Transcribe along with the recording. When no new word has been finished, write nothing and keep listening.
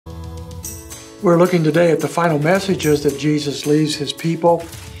We're looking today at the final messages that Jesus leaves his people.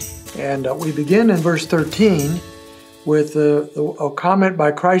 And we begin in verse 13 with a comment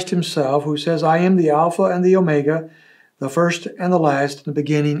by Christ himself, who says, I am the Alpha and the Omega, the first and the last, the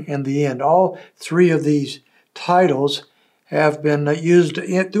beginning and the end. All three of these titles have been used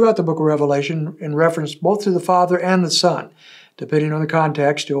throughout the book of Revelation in reference both to the Father and the Son. Depending on the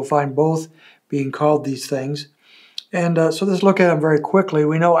context, you'll find both being called these things. And so let's look at them very quickly.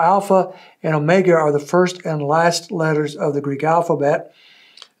 We know Alpha and Omega are the first and last letters of the Greek alphabet.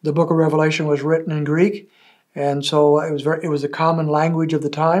 The book of Revelation was written in Greek, and so it was a common language of the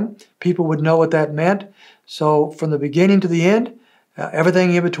time. People would know what that meant. So from the beginning to the end,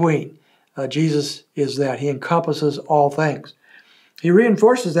 everything in between, Jesus is that. He encompasses all things. He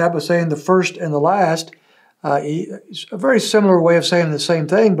reinforces that by saying the first and the last. It's a very similar way of saying the same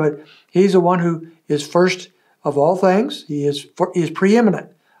thing, but he's the one who is first of all things. He is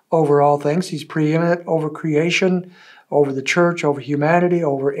preeminent over all things. He's preeminent over creation, over the church, over humanity,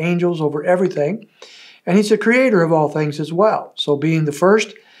 over angels, over everything. And he's the creator of all things as well. So being the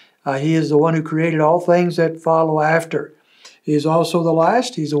first, he is the one who created all things that follow after. He is also the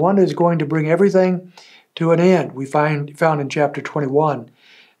last. He's the one that is going to bring everything to an end. We found in chapter 21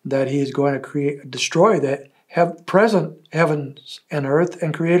 that he is going to destroy the present heavens and earth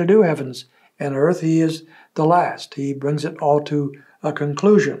and create a new heavens and earth. He is the last. He brings it all to a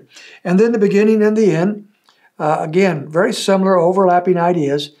conclusion. And then the beginning and the end, again, very similar, overlapping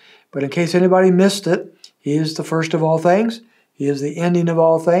ideas, but in case anybody missed it, he is the first of all things. He is the ending of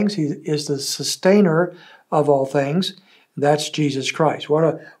all things. He is the sustainer of all things. That's Jesus Christ.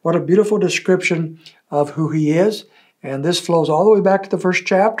 What a beautiful description of who he is. And this flows all the way back to the first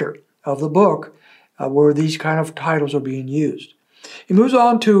chapter of the book where these kind of titles are being used. He moves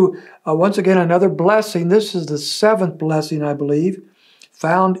on to, once again, another blessing. This is the seventh blessing, I believe,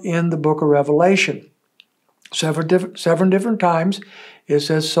 found in the book of Revelation. Seven different times it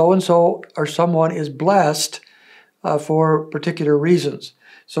says so-and-so or someone is blessed for particular reasons.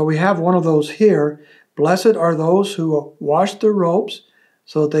 So we have one of those here. Blessed are those who wash their robes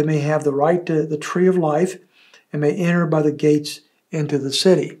so that they may have the right to the tree of life and may enter by the gates into the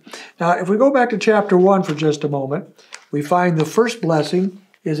city. Now, if we go back to chapter 1 for just a moment, we find the first blessing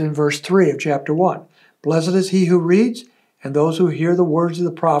is in verse 3 of chapter 1. Blessed is he who reads, and those who hear the words of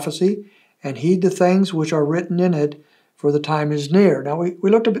the prophecy, and heed the things which are written in it, for the time is near. Now, we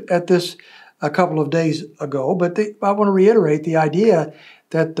looked at this a couple of days ago, but I want to reiterate the idea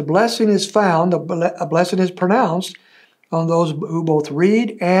that the blessing is found, a blessing is pronounced on those who both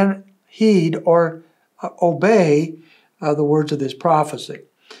read and heed or obey the words of this prophecy.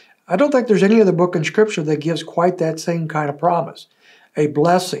 I don't think there's any other book in Scripture that gives quite that same kind of promise. A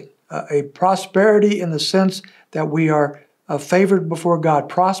blessing, a prosperity in the sense that we are favored before God,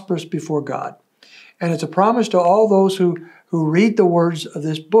 prosperous before God. And it's a promise to all those who read the words of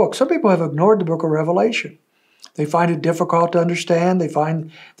this book. Some people have ignored the book of Revelation. They find it difficult to understand. They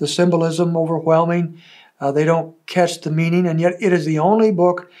find the symbolism overwhelming. They don't catch the meaning, and yet it is the only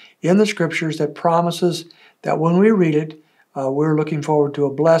book in the Scriptures that promises that when we read it, we're looking forward to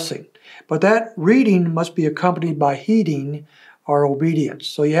a blessing. But that reading must be accompanied by heeding our obedience.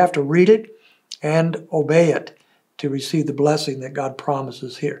 So you have to read it and obey it to receive the blessing that God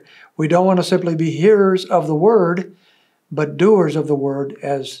promises here. We don't want to simply be hearers of the word, but doers of the word,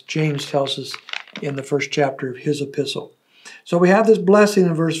 as James tells us in the first chapter of his epistle. So we have this blessing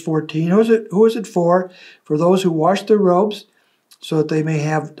in verse 14. Who is it for? For those who wash their robes, so that they may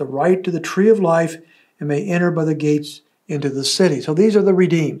have the right to the tree of life and may enter by the gates into the city. So these are the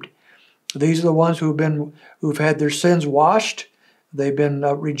redeemed. These are the ones who've had their sins washed. They've been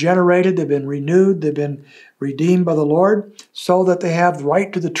regenerated. They've been renewed. They've been redeemed by the Lord, so that they have the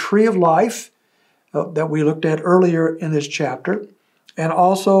right to the tree of life that we looked at earlier in this chapter. And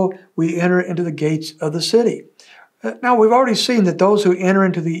also we enter into the gates of the city. Now we've already seen that those who enter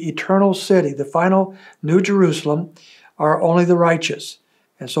into the eternal city, the final New Jerusalem, are only the righteous.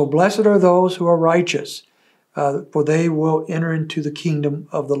 And so blessed are those who are righteous, for they will enter into the kingdom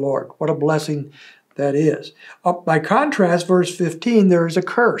of the Lord. What a blessing that is. By contrast, verse 15, there is a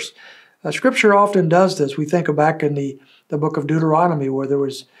curse. Scripture often does this. We think back in the book of Deuteronomy, where there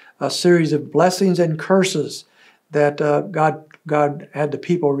was a series of blessings and curses that God had the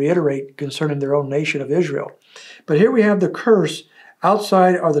people reiterate concerning their own nation of Israel. But here we have the curse.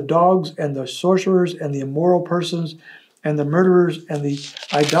 Outside are the dogs and the sorcerers and the immoral persons and the murderers and the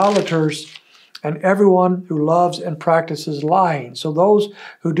idolaters and everyone who loves and practices lying. So those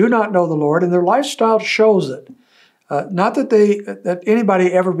who do not know the Lord, and their lifestyle shows it. Not that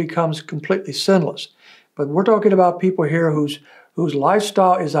anybody ever becomes completely sinless, but we're talking about people here whose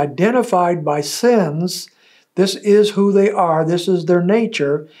lifestyle is identified by sins. This is who they are. This is their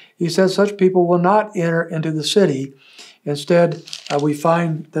nature. He says such people will not enter into the city. Instead, we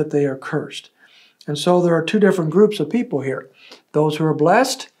find that they are cursed. And so there are two different groups of people here. Those who are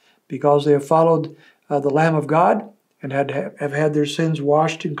blessed because they have followed the Lamb of God and have had their sins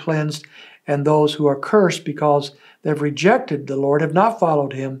washed and cleansed, and those who are cursed because they've rejected the Lord, have not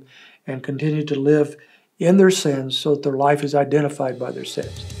followed Him, and continue to live in their sins so that their life is identified by their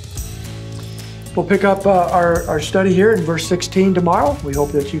sins. We'll pick up our study here in verse 16 tomorrow. We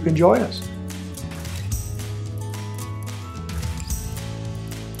hope that you can join us.